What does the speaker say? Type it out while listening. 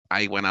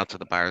I went out to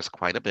the bars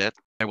quite a bit.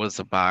 There was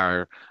a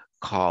bar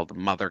called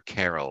Mother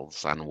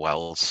Carol's on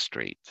Wells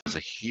Street. It was a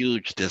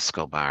huge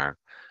disco bar,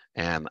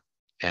 and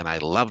I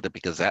loved it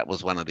because that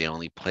was one of the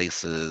only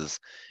places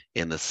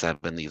in the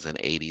 70s and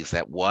 80s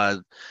that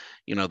was,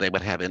 they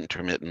would have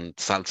intermittent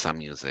salsa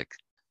music,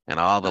 and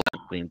all the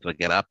queens would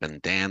get up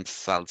and dance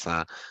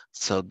salsa.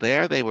 So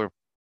there they were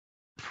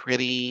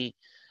pretty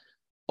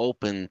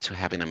open to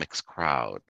having a mixed crowd.